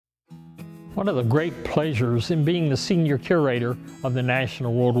One of the great pleasures in being the senior curator of the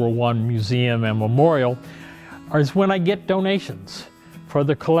National World War I Museum and Memorial is when I get donations for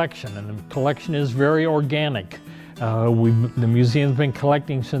the collection, and the collection is very organic. The museum's been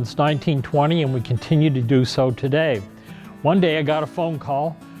collecting since 1920 and we continue to do so today. One day I got a phone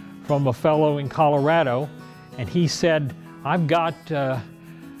call from a fellow in Colorado, and he said, "I've got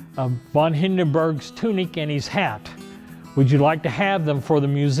von Hindenburg's tunic and his hat. Would you like to have them for the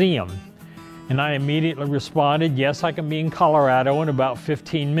museum?" And I immediately responded, "Yes, I can be in Colorado in about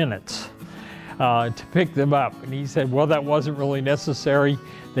 15 minutes to pick them up." And he said, well, that wasn't really necessary,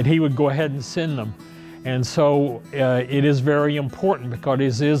 that he would go ahead and send them. And so it is very important,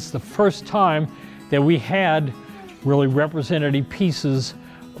 because it is the first time that we had really representative pieces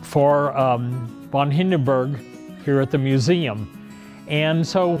for von Hindenburg here at the museum. And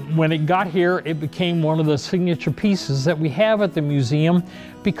so when it got here, it became one of the signature pieces that we have at the museum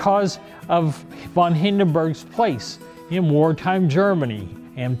because of von Hindenburg's place in wartime Germany.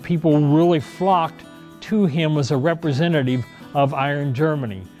 And people really flocked to him as a representative of Iron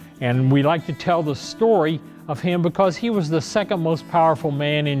Germany. And we like to tell the story of him because he was the second most powerful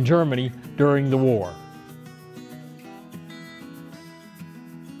man in Germany during the war.